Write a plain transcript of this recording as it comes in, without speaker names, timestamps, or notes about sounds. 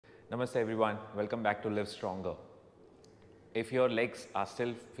Namaste everyone, welcome back to LiveStronger. If your legs are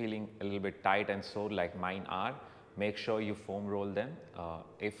still feeling a little bit tight and sore like mine are, make sure you foam roll them.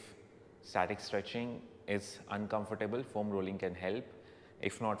 If static stretching is uncomfortable, foam rolling can help.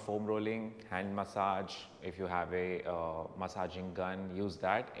 If not foam rolling, hand massage, if you have a massaging gun, use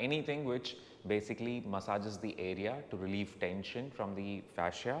that. Anything which basically massages the area to relieve tension from the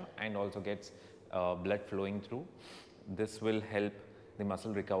fascia and also gets blood flowing through. This will help the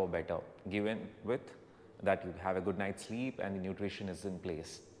muscle recover better, given with that you have a good night's sleep and the nutrition is in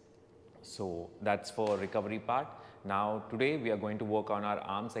place. So that's for recovery part. Now today we are going to work on our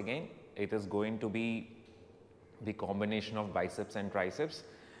arms again. It is going to be the combination of biceps and triceps.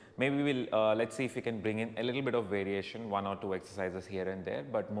 Maybe we'll let's see if we can bring in a little bit of variation, one or two exercises here and there,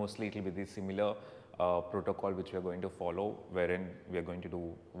 but mostly it will be the similar protocol which we are going to follow, wherein we are going to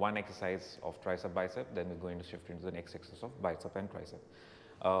do one exercise of tricep bicep, then we're going to shift into the next exercise of bicep and tricep.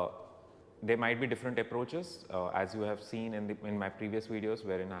 There might be different approaches as you have seen in my previous videos,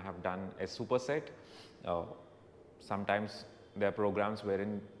 wherein I have done a superset. Sometimes there are programs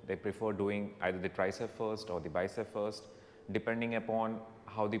wherein they prefer doing either the tricep first or the bicep first. Depending upon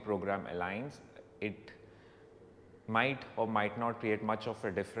how the program aligns, it might or might not create much of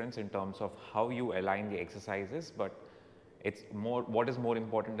a difference in terms of how you align the exercises, but it's more, what is more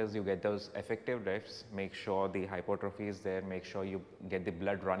important is you get those effective reps, make sure the hypertrophy is there, make sure you get the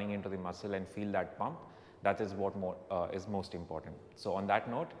blood running into the muscle and feel that pump. That is what is most important. So on that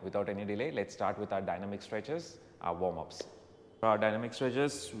note, without any delay, let's start with our dynamic stretches, our warm-ups. For our dynamic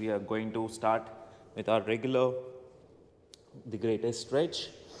stretches, we are going to start with our regular, the greatest stretch.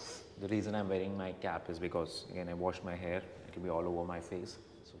 The reason I'm wearing my cap is because again I wash my hair, it will be all over my face,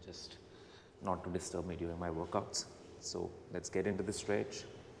 so just not to disturb me during my workouts. So let's get into the stretch.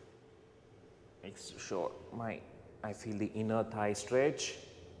 Make sure I feel the inner thigh stretch.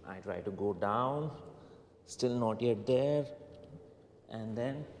 I try to go down, still not yet there, and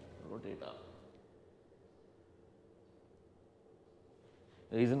then rotate up.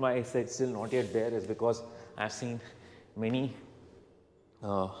 The reason why I said still not yet there is because I've seen many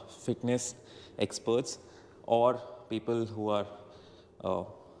fitness experts or people who are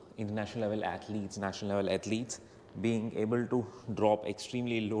international level athletes, national level athletes, being able to drop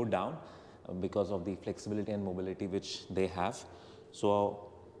extremely low down because of the flexibility and mobility which they have.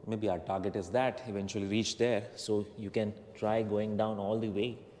 So maybe our target is that eventually reach there. So you can try going down all the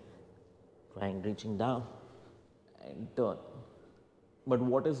way, trying reaching down and turn. But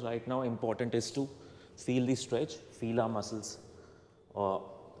what is right now important is to feel the stretch, feel our muscles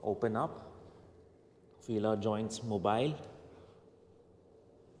open up, feel our joints mobile,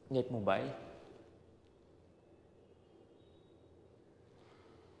 get mobile.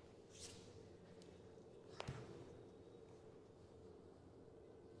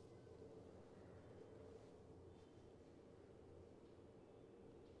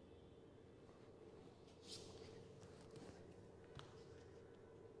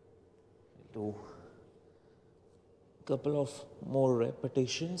 Do couple of more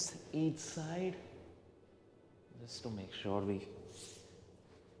repetitions each side just to make sure we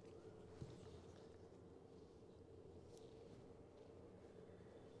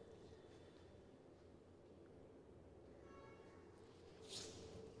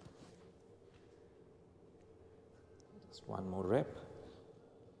just one more rep.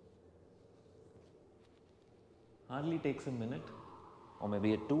 Hardly takes a minute or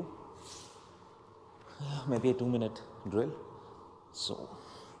maybe a 2-minute drill. So,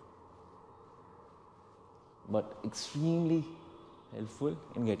 but extremely helpful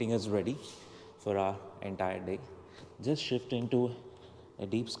in getting us ready for our entire day. Just shift into a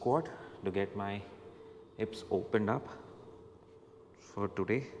deep squat to get my hips opened up for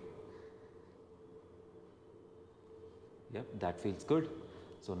today. Yep, that feels good.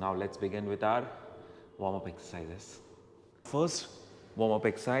 So now let's begin with our warm-up exercises. First warm-up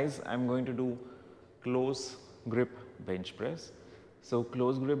exercise, I'm going to do close grip bench press. So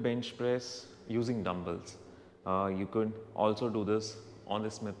close grip bench press using dumbbells. You could also do this on the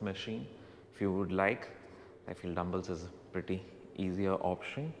Smith machine if you would like. I feel dumbbells is a pretty easier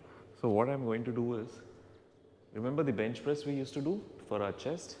option. So what I'm going to do is, remember the bench press we used to do for our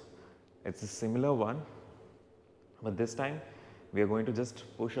chest? It's a similar one, but this time we are going to just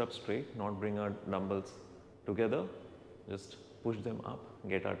push up straight, not bring our dumbbells together, just push them up,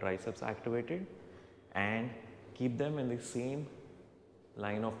 get our triceps activated and keep them in the same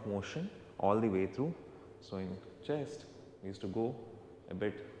line of motion all the way through. So in chest, we used to go a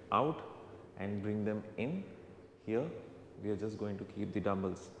bit out and bring them in. Here, we are just going to keep the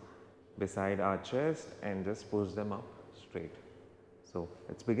dumbbells beside our chest and just push them up straight. So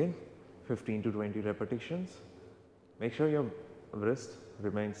let's begin. 15 to 20 repetitions. Make sure your wrist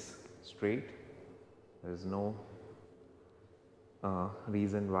remains straight. There is no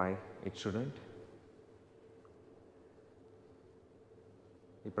reason why it shouldn't.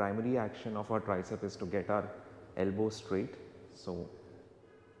 The primary action of our tricep is to get our elbow straight. So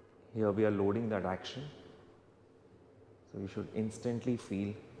here we are loading that action. So you should instantly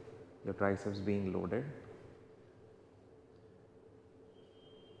feel your triceps being loaded.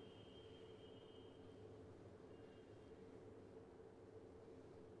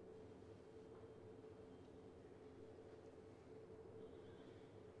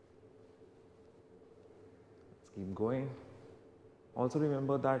 Let's keep going. Also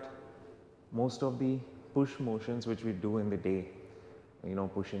remember that most of the push motions which we do in the day,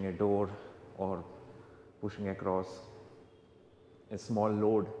 pushing a door or pushing across a small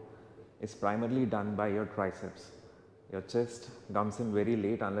load, is primarily done by your triceps. Your chest comes in very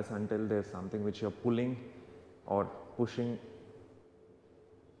late unless until there's something which you're pulling or pushing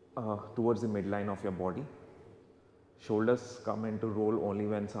towards the midline of your body. Shoulders come into role only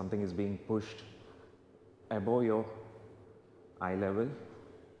when something is being pushed above your eye level.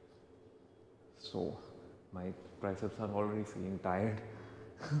 So my triceps are already feeling tired.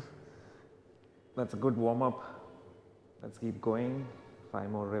 That's a good warm up. Let's keep going. 5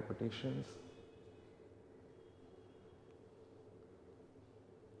 more repetitions.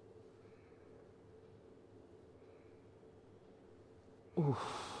 Oof.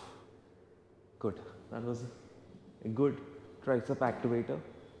 Good. That was a good tricep activator.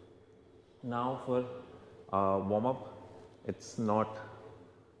 Now for warm up. It's not,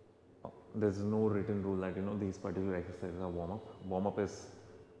 there's no written rule that these particular exercises are warm up. Warm up is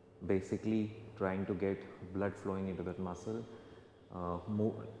basically trying to get blood flowing into that muscle,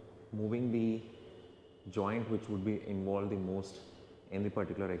 moving the joint which would be involved the most in the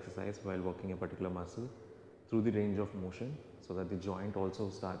particular exercise while working a particular muscle through the range of motion, so that the joint also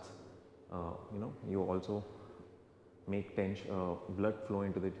starts, you also make blood flow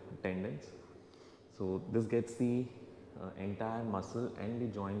into the tendons. So this gets the entire muscle and the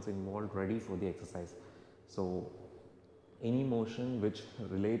joints involved ready for the exercise. So any motion which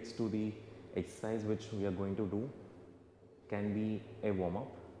relates to the exercise which we are going to do can be a warm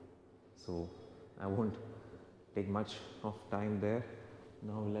up. So I won't take much of time there.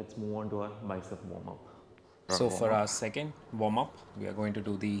 Now let's move on to our bicep warm up. So for our second warm up, we are going to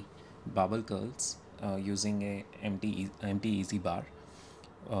do the barbell curls using a empty easy bar.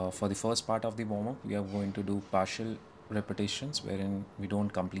 For the first part of the warm up, we are going to do partial repetitions wherein we don't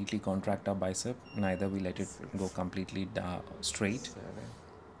completely contract our bicep, neither we let it go completely straight.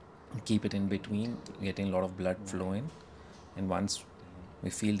 Keep it in between, getting a lot of blood flow in, and once we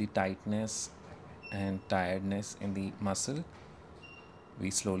feel the tightness and tiredness in the muscle,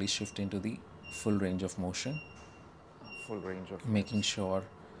 we slowly shift into the full range of motion, making sure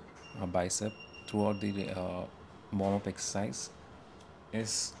our bicep throughout the warm up exercise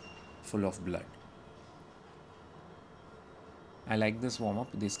is full of blood. I like this warm up.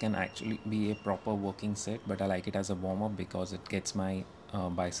 This can actually be a proper working set, but I like it as a warm up because it gets my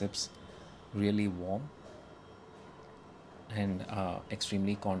biceps really warm and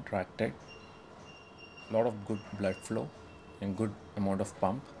extremely contracted. A lot of good blood flow and good amount of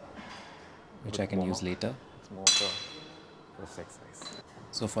pump, which I can use later. It's more for first exercise.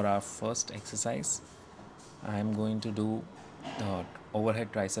 So for our first exercise, I am going to do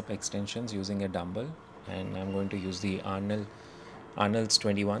overhead tricep extensions using a dumbbell, and I'm going to use the Arnold's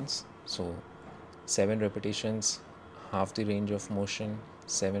 21s. So 7 repetitions, half the range of motion,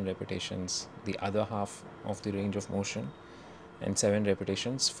 7 repetitions, the other half of the range of motion, and 7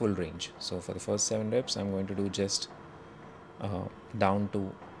 repetitions full range. So for the first 7 reps, I'm going to do just down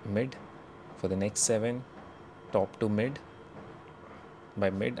to mid. For the next 7, top to mid. By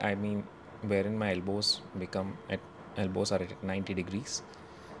mid, I mean wherein my elbows are at 90 degrees.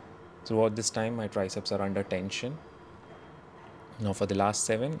 Throughout this time, my triceps are under tension. Now for the last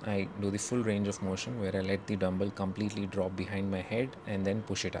 7, I do the full range of motion where I let the dumbbell completely drop behind my head and then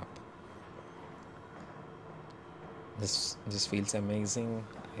push it up. This feels amazing.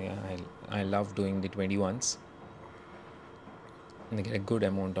 Yeah, I love doing the 21s. And they get a good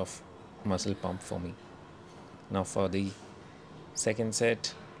amount of muscle pump for me. Now for the second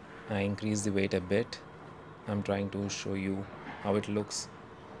set, I increase the weight a bit. I'm trying to show you how it looks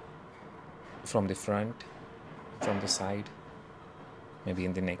from the front, from the side. Maybe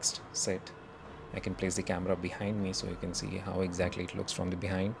in the next set, I can place the camera behind me so you can see how exactly it looks from the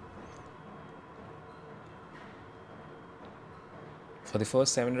behind. For the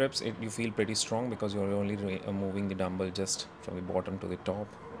first 7 reps, you feel pretty strong because you're only moving the dumbbell just from the bottom to the top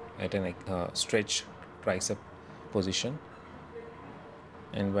at an stretched tricep position.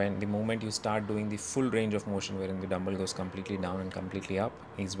 And when the moment you start doing the full range of motion, wherein the dumbbell goes completely down and completely up,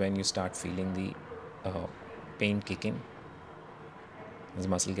 is when you start feeling the pain kick in. This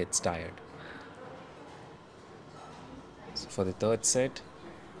muscle gets tired. So for the third set,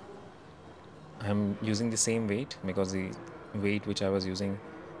 I'm using the same weight because the weight which I was using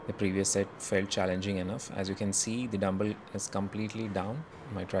the previous set felt challenging enough. As you can see, the dumbbell is completely down.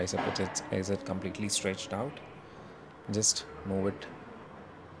 My tricep is completely stretched out. Just move it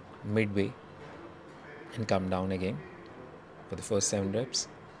midway and come down again for the first 7 reps.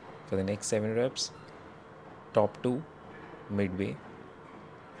 For the next 7 reps, top 2 midway.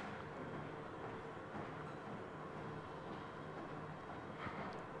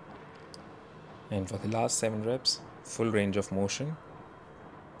 And for the last 7 reps, full range of motion.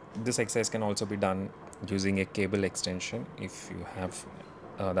 This exercise can also be done using a cable extension if you have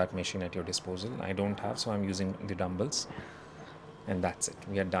that machine at your disposal. I don't have, so I'm using the dumbbells. And that's it.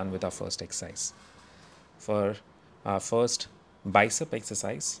 We are done with our first exercise. For our first bicep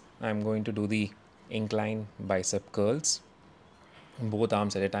exercise, I'm going to do the incline bicep curls, both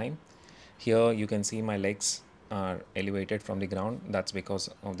arms at a time. Here you can see my legs are elevated from the ground. That's because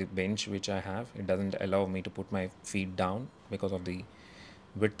of the bench which I have. It doesn't allow me to put my feet down because of the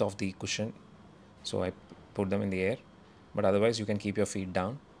width of the cushion, so I put them in the air, but otherwise you can keep your feet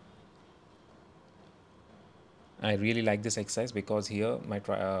down. I really like this exercise because here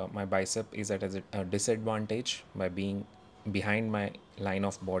my bicep is at a disadvantage by being behind my line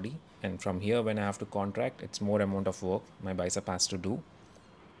of body, and from here when I have to contract, it's more amount of work my bicep has to do.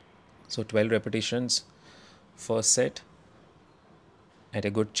 So 12 repetitions first set at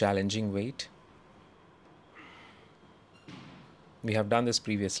a good challenging weight. We have done this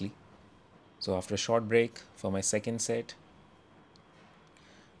previously. So after a short break for my second set,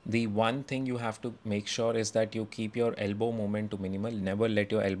 the one thing you have to make sure is that you keep your elbow movement to minimal. Never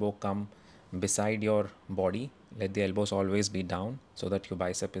let your elbow come beside your body. Let the elbows always be down so that your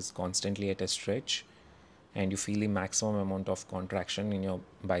bicep is constantly at a stretch and you feel the maximum amount of contraction in your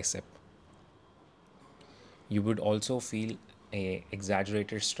bicep. You would also feel a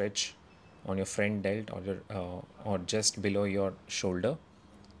exaggerated stretch on your front delt or just below your shoulder.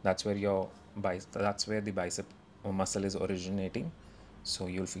 That's where the bicep muscle is originating. So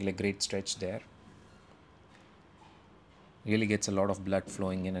you'll feel a great stretch there. Really gets a lot of blood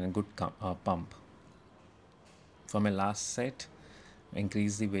flowing in and a good pump. For my last set,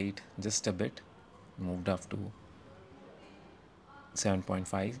 increase the weight just a bit, moved up to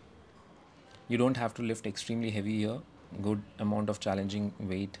 7.5. You don't have to lift extremely heavy here. Good amount of challenging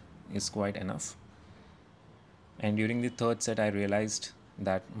weight is quite enough. And during the third set, I realized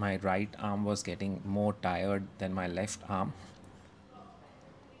that my right arm was getting more tired than my left arm.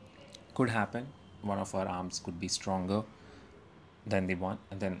 Could happen. One of our arms could be stronger than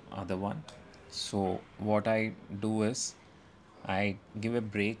the other one. So what I do is I give a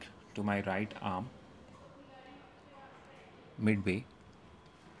break to my right arm midway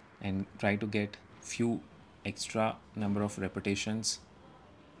and try to get few extra number of repetitions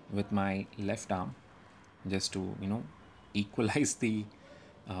with my left arm just to equalize the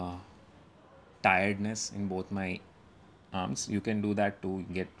tiredness in both my arms. You can do that to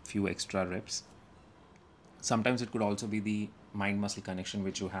get few extra reps. Sometimes it could also be the mind muscle connection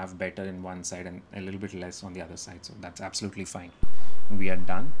which you have better in one side and a little bit less on the other side, so that's absolutely fine. We are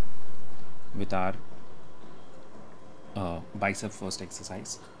done with our bicep first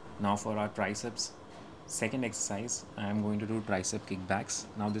exercise. Now for our triceps second exercise, I am going to do tricep kickbacks.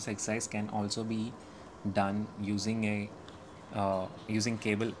 Now this exercise can also be done using a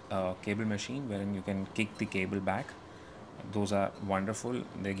cable machine wherein you can kick the cable back. Those are wonderful.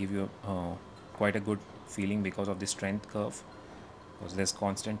 They give you quite a good feeling because of the strength curve, because there's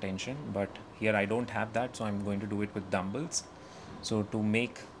constant tension. But here I don't have that, so I'm going to do it with dumbbells. So to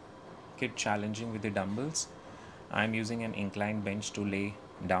make it challenging with the dumbbells, I'm using an incline bench to lay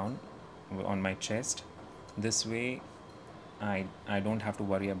down on my chest. This way I don't have to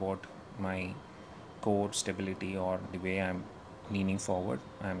worry about my core stability or the way I'm leaning forward.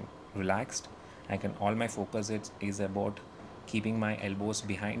 I'm relaxed. All my focus is about keeping my elbows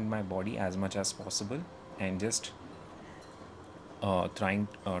behind my body as much as possible and just trying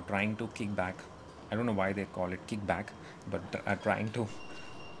to kick back. I don't know why they call it kickback, but trying to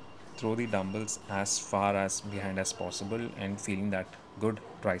throw the dumbbells as far as behind as possible and feeling that good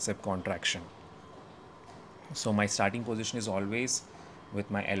tricep contraction. So my starting position is always with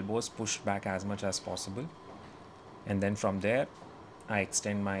my elbows pushed back as much as possible, and then from there I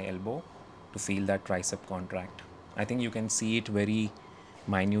extend my elbow to feel that tricep contract. I think you can see it very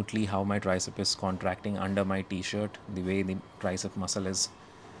minutely how my tricep is contracting under my t-shirt, the way the tricep muscle is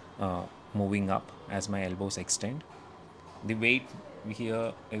moving up as my elbows extend. The weight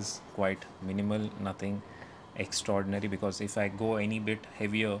here is quite minimal, nothing extraordinary, because if I go any bit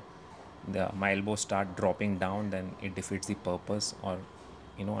heavier, my elbows start dropping down, then it defeats the purpose, or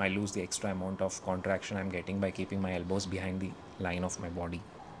I lose the extra amount of contraction I'm getting by keeping my elbows behind the line of my body.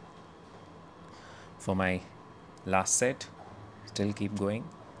 For my last set, still keep going.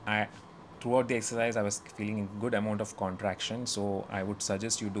 Throughout the exercise I was feeling a good amount of contraction, so I would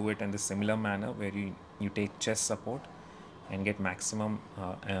suggest you do it in the similar manner where you take chest support and get maximum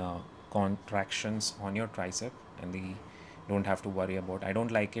contractions on your tricep, and the don't have to worry about. I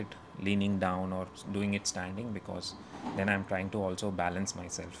don't like it leaning down or doing it standing, because then I'm trying to also balance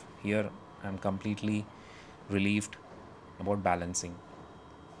myself. Here I'm completely relieved about balancing.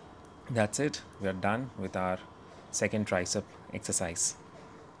 That's it. We are done with our second tricep exercise.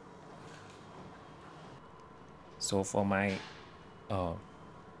 So for my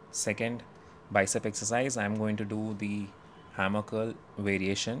second bicep exercise, I'm going to do the hammer curl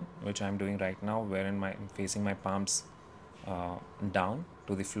variation, which I'm doing right now, wherein I'm facing my palms down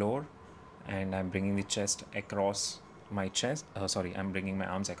to the floor, and I'm bringing the chest across my chest. I'm bringing my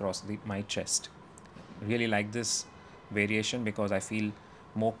arms across my chest. Really like this variation because I feel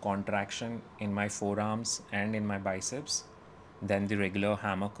more contraction in my forearms and in my biceps than the regular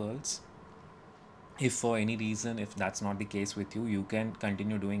hammer curls. If for any reason, if that's not the case with you, you can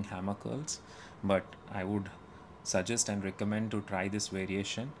continue doing hammer curls, but I would suggest and recommend to try this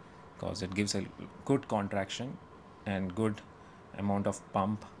variation because it gives a good contraction and good amount of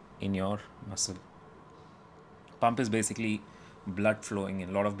pump in your muscle. Pump is basically blood flowing in,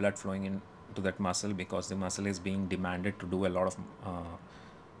 a lot of blood flowing into that muscle, because the muscle is being demanded to do a lot of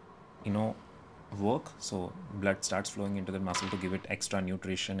work. So blood starts flowing into the muscle to give it extra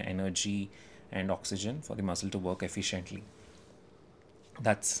nutrition, energy and oxygen for the muscle to work efficiently.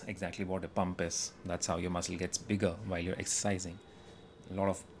 That's exactly what a pump is. That's how your muscle gets bigger while you're exercising. A lot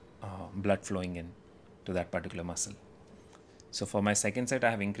of blood flowing in to that particular muscle. So for my second set, I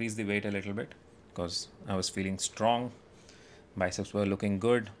have increased the weight a little bit because I was feeling strong. Biceps were looking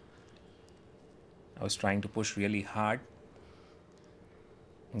good. I was trying to push really hard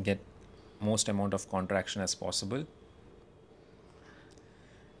and get most amount of contraction as possible,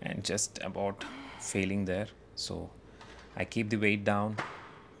 and just about failing there. So I keep the weight down,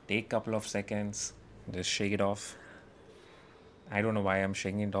 take a couple of seconds, just shake it off. I don't know why I'm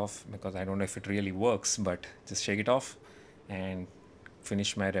shaking it off, because I don't know if it really works, but just shake it off and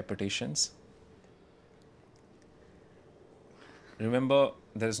finish my repetitions. Remember,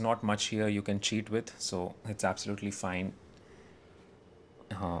 there's not much here you can cheat with, so it's absolutely fine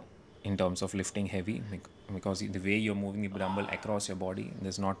in terms of lifting heavy, because the way you're moving the dumbbell across your body,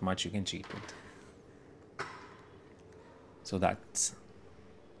 there's not much you can cheat with. So that's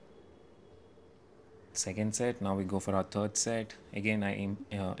second set. Now we go for our third set. Again, I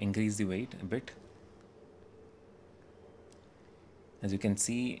increase the weight a bit. As you can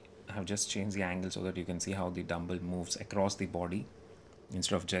see, I have just changed the angle so that you can see how the dumbbell moves across the body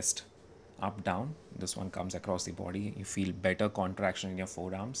instead of just up down. This one comes across the body. You feel better contraction in your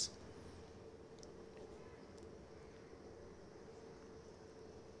forearms.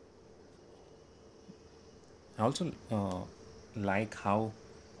 I also like how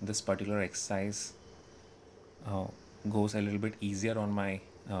this particular exercise goes a little bit easier on my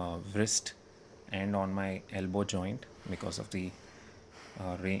wrist and on my elbow joint, because of the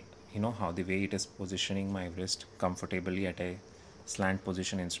how the way it is positioning my wrist comfortably at a slant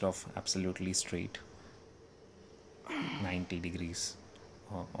position instead of absolutely straight 90 degrees,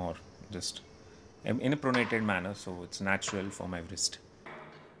 or just in a pronated manner, so it's natural for my wrist.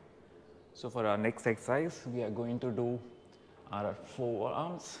 So for our next exercise, we are going to do our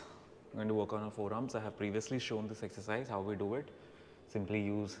forearms. I'm going to work on our forearms. I have previously shown this exercise, how we do it. Simply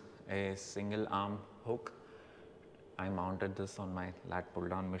use a single arm hook. I mounted this on my lat pull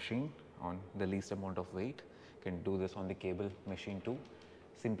down machine on the least amount of weight. You can do this on the cable machine too.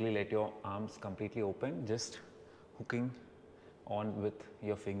 Simply let your arms completely open, just hooking on with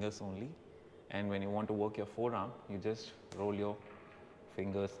your fingers only. And when you want to work your forearm, you just roll your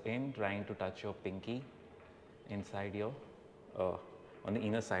fingers in, trying to touch your pinky inside your on the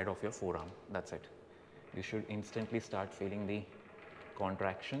inner side of your forearm. That's it. You should instantly start feeling the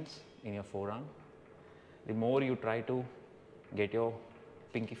contractions in your forearm. The more you try to get your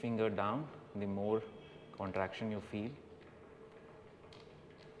pinky finger down, the more contraction you feel.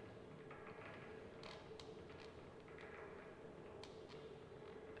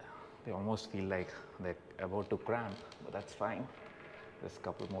 They almost feel like they're about to cramp, but that's fine. Just a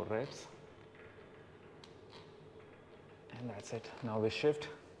couple more reps. And that's it. Now we shift,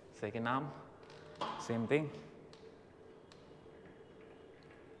 second arm, same thing.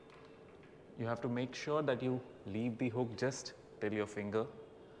 You have to make sure that you leave the hook just till your fingers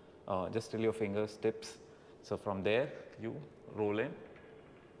tips. So from there you roll in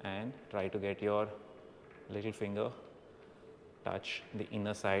and try to get your little finger touch the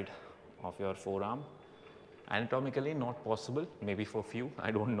inner side of your forearm. Anatomically not possible, maybe for few,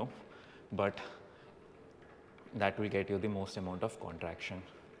 I don't know, but that will get you the most amount of contraction.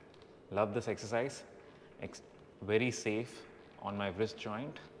 Love this exercise, very safe on my wrist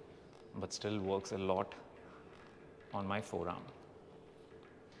joint, but still works a lot on my forearm.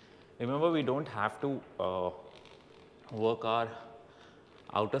 Remember, we don't have to work our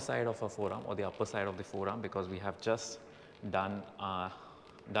outer side of our forearm or the upper side of the forearm, because we have just done a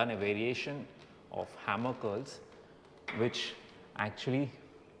variation of hammer curls, which actually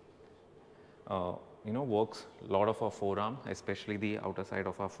works a lot of our forearm, especially the outer side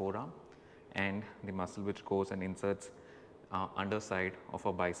of our forearm, and the muscle which goes and inserts underside of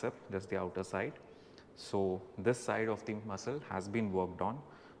a bicep, just the outer side. So this side of the muscle has been worked on.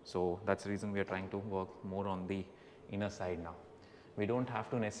 So that's the reason we are trying to work more on the inner side now. We don't have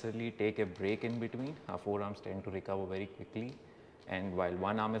to necessarily take a break in between. Our forearms tend to recover very quickly, and while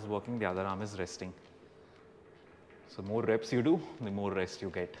one arm is working, the other arm is resting. So more reps you do, the more rest you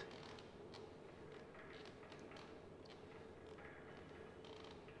get.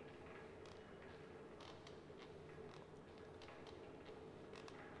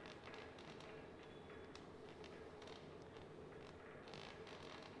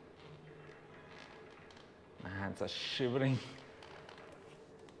 My hands are shivering.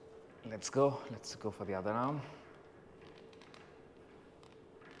 Let's go for the other arm.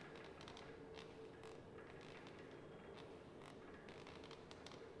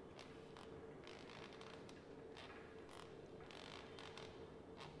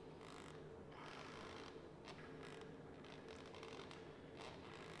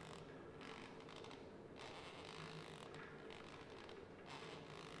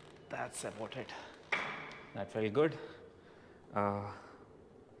 That's about it. That felt good.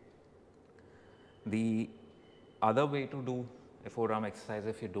 The other way to do a forearm exercise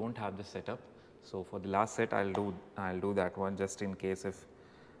if you don't have this setup. So for the last set, I'll do that one just in case if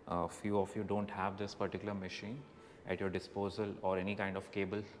a few of you don't have this particular machine at your disposal or any kind of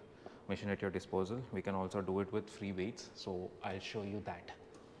cable machine at your disposal. We can also do it with free weights. So I'll show you that.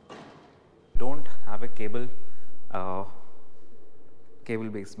 Don't have a cable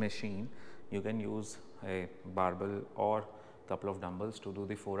based machine, you can use a barbell or a couple of dumbbells to do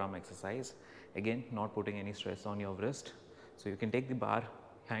the forearm exercise. Again, not putting any stress on your wrist. So you can take the bar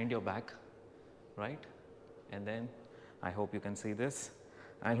behind your back, right? And then I hope you can see this.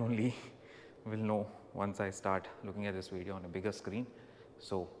 I'll only will know once I start looking at this video on a bigger screen.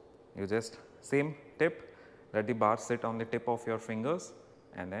 So you just same tip, let the bar sit on the tip of your fingers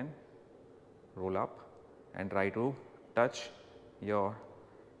and then roll up and try to touch your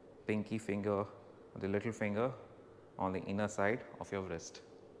pinky finger, the little finger on the inner side of your wrist.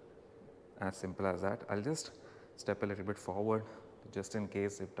 As simple as that. I'll just step a little bit forward just in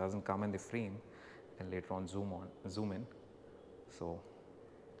case it doesn't come in the frame, and later on zoom in. So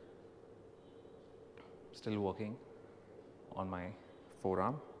still working on my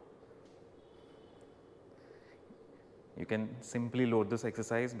forearm. You can simply load this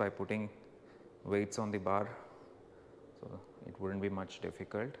exercise by putting weights on the bar, so it wouldn't be much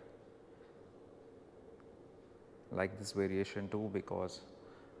difficult. Like this variation too, because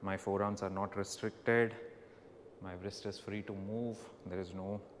my forearms are not restricted, my wrist is free to move, there is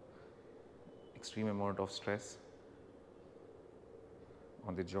no extreme amount of stress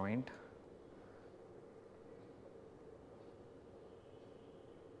on the joint.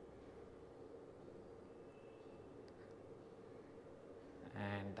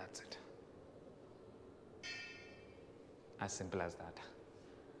 And that's it. As simple as that.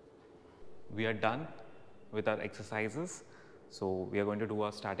 We are done with our exercises. So we are going to do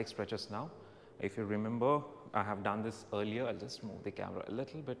our static stretches now. If you remember, I have done this earlier. I'll just move the camera a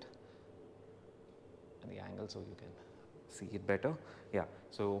little bit at the angle so you can see it better. Yeah,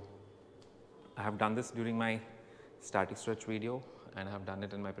 so I have done this during my static stretch video, and I have done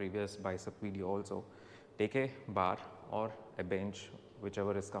it in my previous bicep video also. Take a bar or a bench,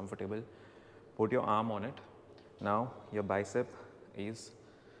 whichever is comfortable, put your arm on it. Now your bicep is,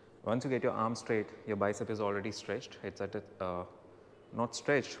 once you get your arm straight, your bicep is already stretched. It's at not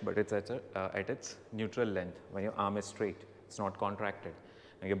stretched, but it's at its neutral length when your arm is straight. It's not contracted.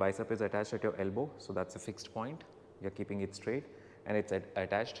 and your bicep is attached at your elbow, so that's a fixed point. You're keeping it straight, and it's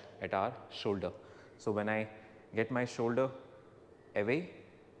attached at our shoulder. So when I get my shoulder away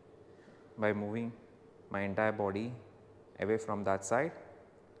by moving my entire body away from that side,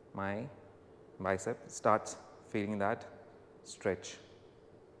 my bicep starts feeling that stretch.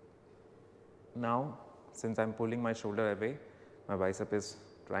 Now, since I'm pulling my shoulder away, my bicep is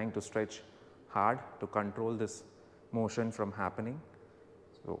trying to stretch hard to control this motion from happening.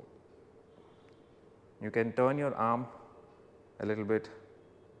 So, you can turn your arm a little bit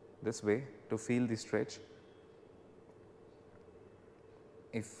this way to feel the stretch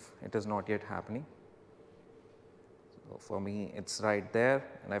if it is not yet happening. So, for me it's right there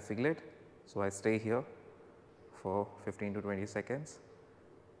and I feel it. So, I stay here for 15 to 20 seconds.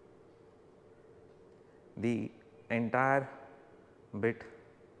 The entire bit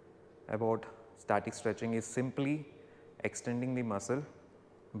about static stretching is simply extending the muscle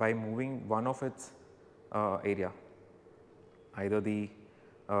by moving one of its area, either the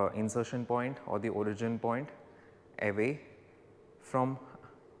insertion point or the origin point away from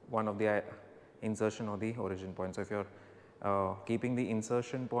one of the insertion or the origin point. So, if you are keeping the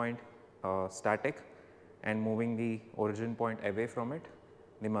insertion point static and moving the origin point away from it,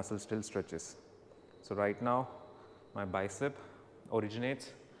 the muscle still stretches. So, right now my bicep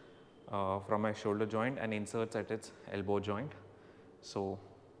originates from my shoulder joint and inserts at its elbow joint. So,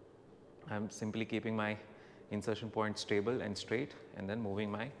 I am simply keeping my insertion point stable and straight and then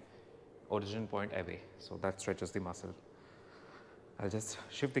moving my origin point away. So, that stretches the muscle. I will just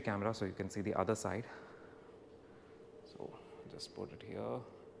shift the camera so you can see the other side. So, just put it here.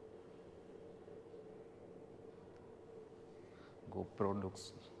 GoPro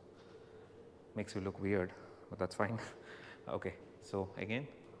makes you look weird, but that's fine. Okay, so again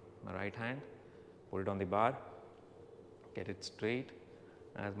my right hand, put it on the bar, get it straight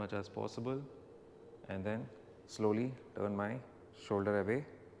as much as possible, and then slowly turn my shoulder away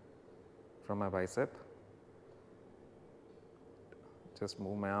from my bicep. Just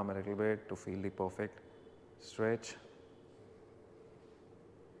move my arm a little bit to feel the perfect stretch,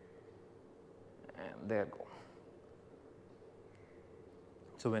 and there go.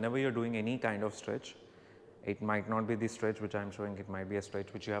 So, whenever you are doing any kind of stretch, it might not be the stretch which I am showing, it might be a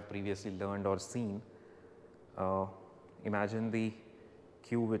stretch which you have previously learned or seen. Imagine the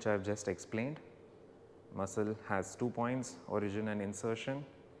cue which I have just explained. Muscle has 2 points, origin and insertion.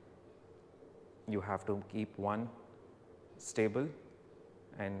 You have to keep one stable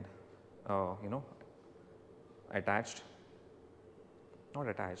and attached, not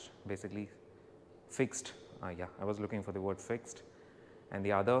attached, basically fixed. Yeah, I was looking for the word fixed. And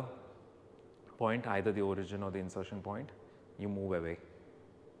the other point, either the origin or the insertion point, you move away.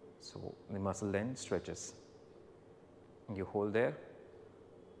 So, the muscle then stretches. You hold there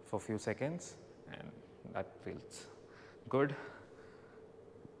for a few seconds and that feels good.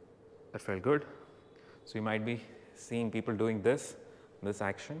 That felt good. So, you might be seeing people doing this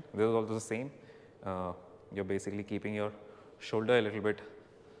action. This is also the same. You are basically keeping your shoulder a little bit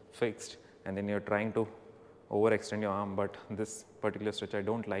fixed and then you are trying to overextend your arm, but this particular stretch I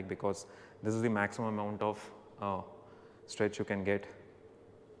do not like because this is the maximum amount of stretch you can get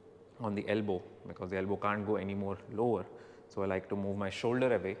on the elbow, because the elbow can't go any more lower. So, I like to move my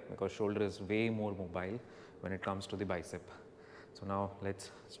shoulder away because shoulder is way more mobile when it comes to the bicep. So, now let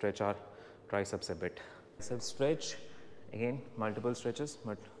us stretch our triceps a bit. Tricep stretch, again multiple stretches,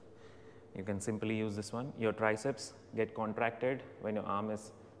 but you can simply use this one. Your triceps get contracted when your arm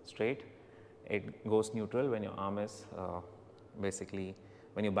is straight. It goes neutral when your arm is basically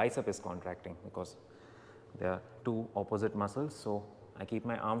when your bicep is contracting, because there are two opposite muscles. So, I keep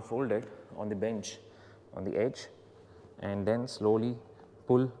my arm folded on the bench on the edge and then slowly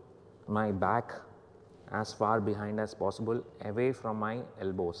pull my back as far behind as possible away from my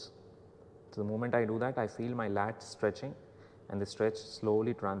elbows. So, the moment I do that, I feel my lats stretching and the stretch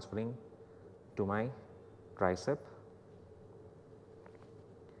slowly transferring to my tricep.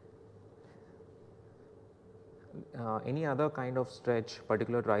 Any other kind of stretch,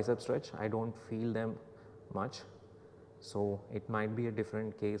 particular tricep stretch, I do not feel them much. So, it might be a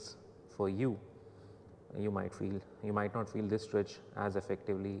different case for you. You might not feel this stretch as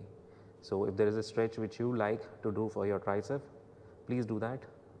effectively. So, if there is a stretch which you like to do for your tricep, please do that.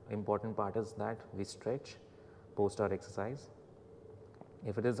 Important part is that we stretch post our exercise.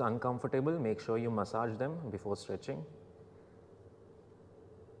 If it is uncomfortable, make sure you massage them before stretching.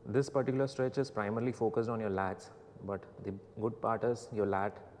 This particular stretch is primarily focused on your lats, but the good part is your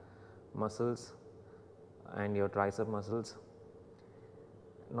lat muscles and your tricep muscles,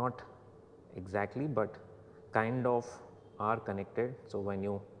 not exactly, but kind of are connected. So when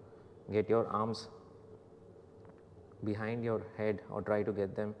you get your arms behind your head or try to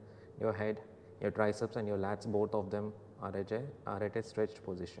get them your head, your triceps and your lats, both of them are at a stretched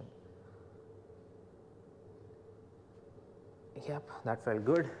position. Yep, that felt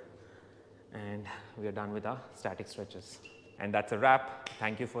good. And we are done with our static stretches. And that's a wrap.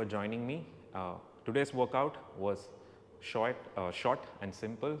 Thank you for joining me. Today's workout was short and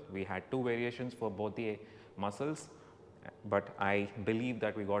simple. We had 2 variations for both the muscles, but I believe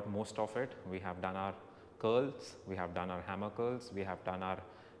that we got most of it. We have done our curls, we have done our hammer curls, we have done our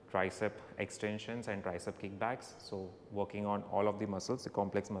tricep extensions and tricep kickbacks. So working on all of the muscles, the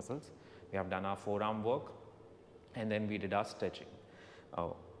complex muscles. We have done our forearm work, and then we did our stretching.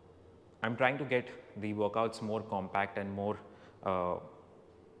 I'm trying to get the workouts more compact and more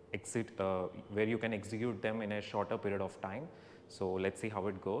where you can execute them in a shorter period of time. So let's see how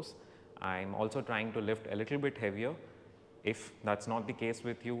it goes. I'm also trying to lift a little bit heavier. If that's not the case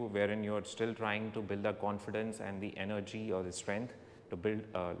with you, wherein you're still trying to build the confidence and the energy or the strength to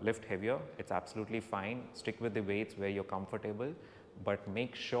lift heavier, it's absolutely fine. Stick with the weights where you're comfortable, but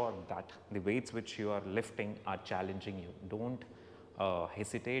make sure that the weights which you are lifting are challenging you. Don't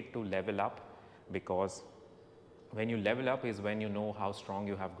hesitate to level up, because when you level up is when you know how strong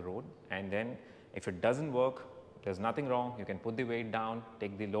you have grown. And then if it doesn't work, there's nothing wrong. You can put the weight down,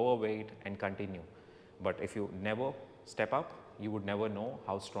 take the lower weight and continue. But if you never step up, you would never know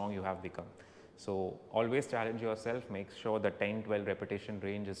how strong you have become. So always challenge yourself. Make sure the 10-12 repetition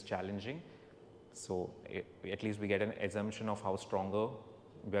range is challenging. So at least we get an assumption of how stronger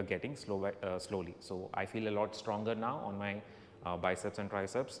we are getting slowly. So I feel a lot stronger now on my biceps and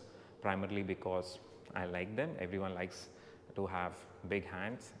triceps, primarily because I like them. Everyone likes to have big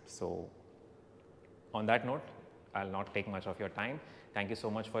hands. So on that note, I'll not take much of your time. Thank you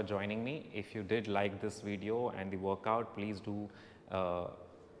so much for joining me. If you did like this video and the workout, please do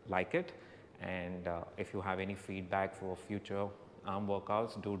like it. And if you have any feedback for future arm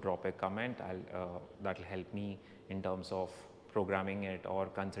workouts, do drop a comment. That will help me in terms of programming it or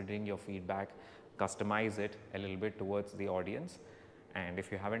considering your feedback, customize it a little bit towards the audience. And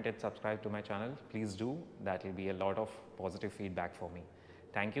if you haven't yet subscribed to my channel, please do. That will be a lot of positive feedback for me.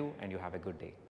 Thank you, and you have a good day.